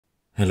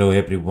Hello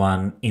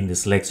everyone, in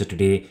this lecture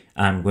today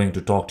I'm going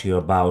to talk to you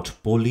about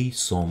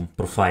polysome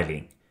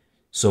profiling.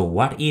 So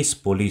what is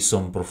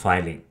polysome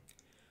profiling?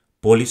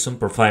 Polysome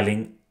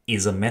profiling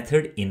is a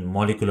method in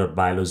molecular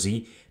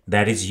biology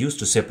that is used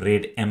to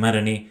separate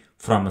mRNA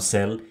from a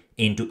cell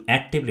into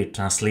actively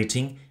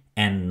translating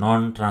and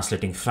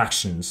non-translating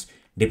fractions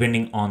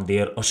depending on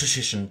their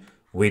association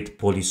with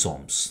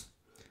polysomes.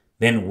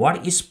 Then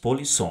what is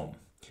polysome?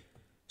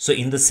 So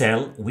in the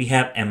cell we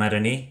have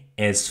mRNA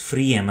as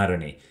free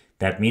mRNA.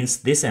 That means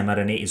this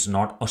mRNA is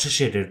not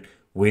associated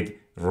with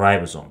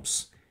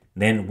ribosomes.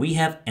 Then we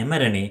have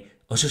mRNA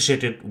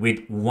associated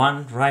with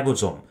one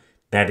ribosome,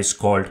 that is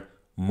called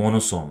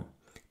monosome.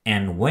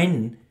 And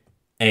when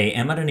a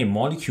mRNA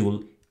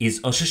molecule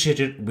is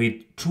associated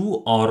with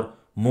two or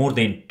more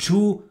than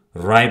two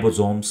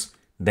ribosomes,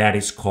 that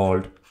is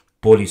called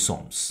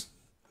polysomes.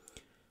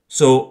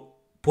 So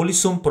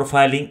polysome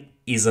profiling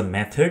is a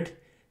method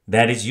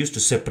that is used to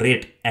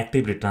separate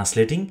actively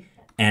translating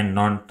and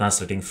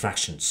non-translating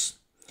fractions.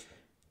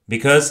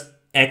 Because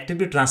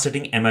actively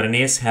translating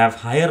mRNAs have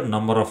higher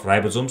number of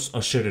ribosomes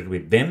associated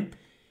with them,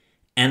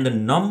 and the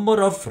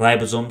number of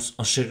ribosomes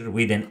associated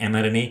with an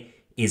mRNA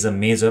is a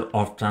measure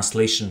of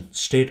translation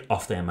state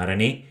of the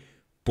mRNA,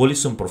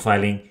 polysome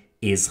profiling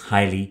is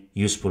highly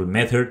useful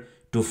method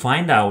to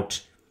find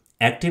out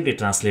actively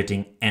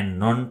translating and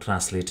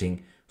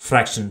non-translating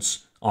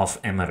fractions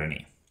of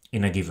mRNA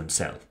in a given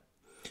cell.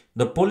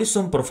 The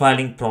polysome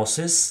profiling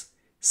process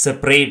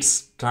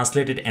separates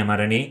translated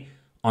mRNA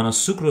on a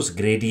sucrose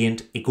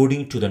gradient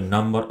according to the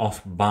number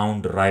of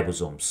bound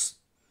ribosomes.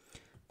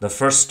 The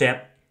first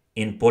step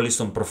in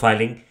polysome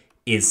profiling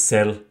is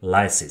cell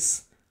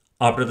lysis.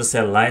 After the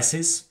cell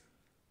lysis,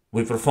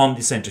 we perform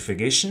the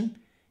centrifugation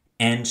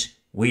and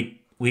we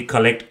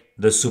collect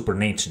the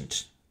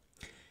supernatant.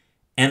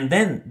 And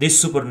then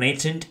this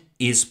supernatant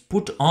is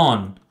put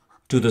on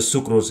to the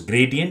sucrose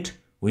gradient,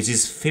 which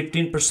is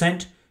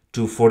 15%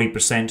 to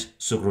 40%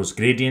 sucrose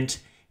gradient,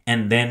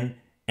 and then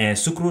a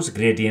sucrose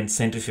gradient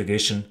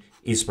centrifugation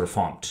is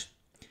performed.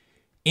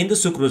 In the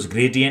sucrose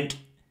gradient,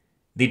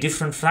 the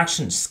different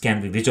fractions can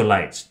be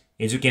visualized.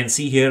 As you can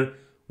see here,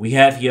 we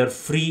have here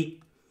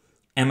free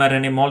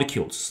mRNA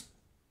molecules.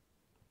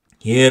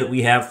 Here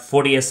we have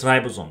 40S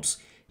ribosomes.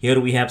 Here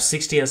we have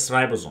 60S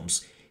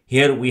ribosomes.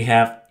 Here we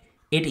have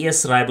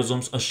 80S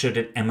ribosomes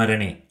associated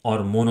mRNA or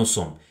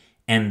monosome.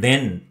 And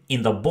then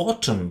in the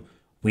bottom,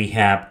 we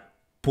have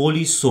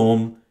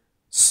polysomes.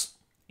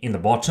 In the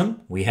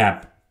bottom, we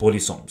have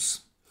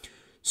polysomes.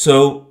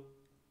 So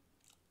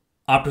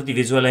after the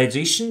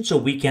visualization, so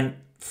we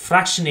can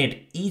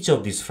fractionate each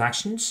of these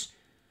fractions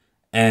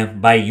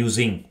by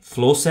using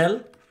flow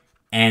cell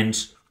and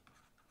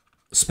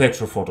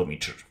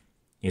spectrophotometer.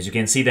 As you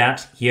can see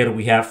that here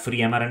we have free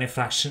mRNA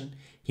fraction,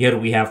 here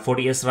we have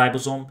 40S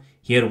ribosome,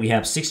 here we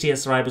have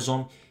 60S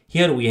ribosome,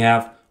 here we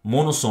have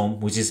monosome,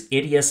 which is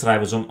 80S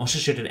ribosome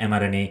associated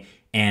mRNA,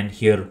 and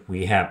here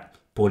we have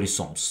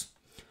polysomes.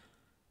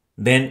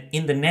 Then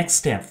in the next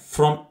step,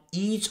 from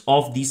each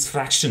of these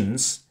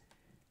fractions,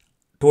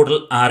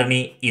 total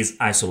RNA is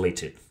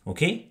isolated.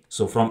 Okay,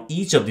 so from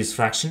each of these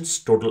fractions,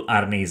 total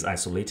RNA is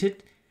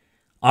isolated.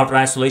 After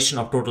isolation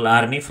of total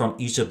RNA from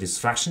each of these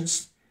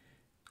fractions,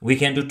 we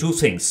can do two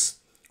things.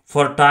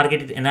 For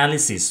targeted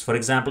analysis, for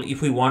example,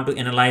 if we want to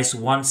analyze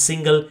one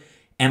single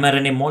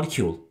mRNA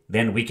molecule,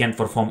 then we can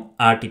perform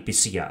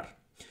RT-PCR.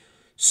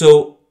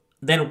 So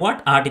then what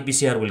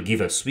RT-PCR will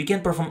give us? We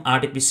can perform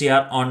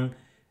RT-PCR on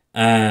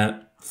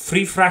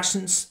free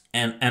fractions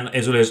and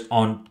as well as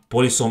on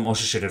polysome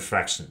associated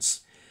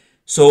fractions.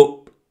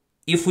 So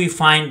if we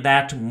find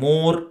that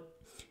more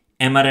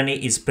mRNA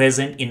is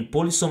present in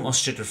polysome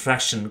associated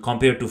fraction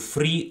compared to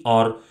free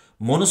or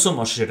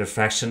monosome associated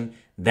fraction,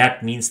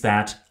 that means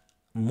that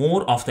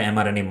more of the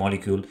mRNA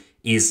molecule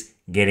is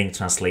getting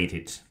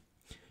translated.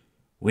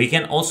 We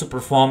can also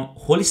perform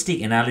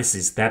holistic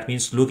analysis. That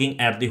means looking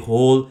at the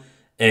whole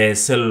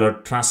cellular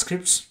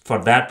transcripts.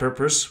 For that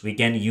purpose, we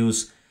can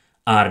use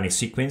RNA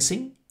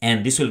sequencing,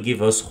 and this will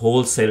give us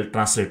whole cell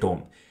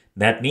translatome.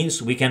 That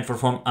means we can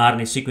perform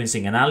RNA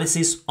sequencing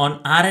analysis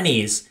on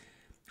RNAs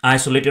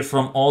isolated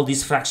from all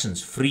these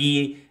fractions,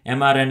 free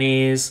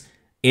mRNAs,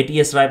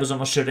 80S ribosome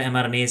associated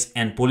mRNAs,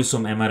 and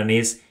polysome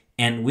mRNAs,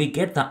 and we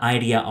get the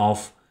idea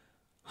of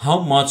how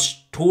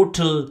much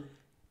total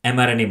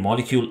mRNA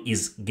molecule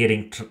is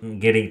getting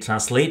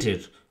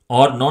translated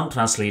or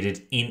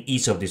non-translated in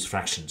each of these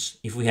fractions.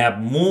 If we have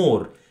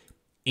more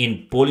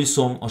in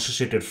polysome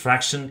associated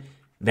fraction,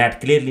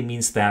 that clearly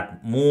means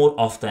that more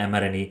of the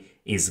mRNA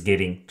is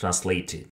getting translated.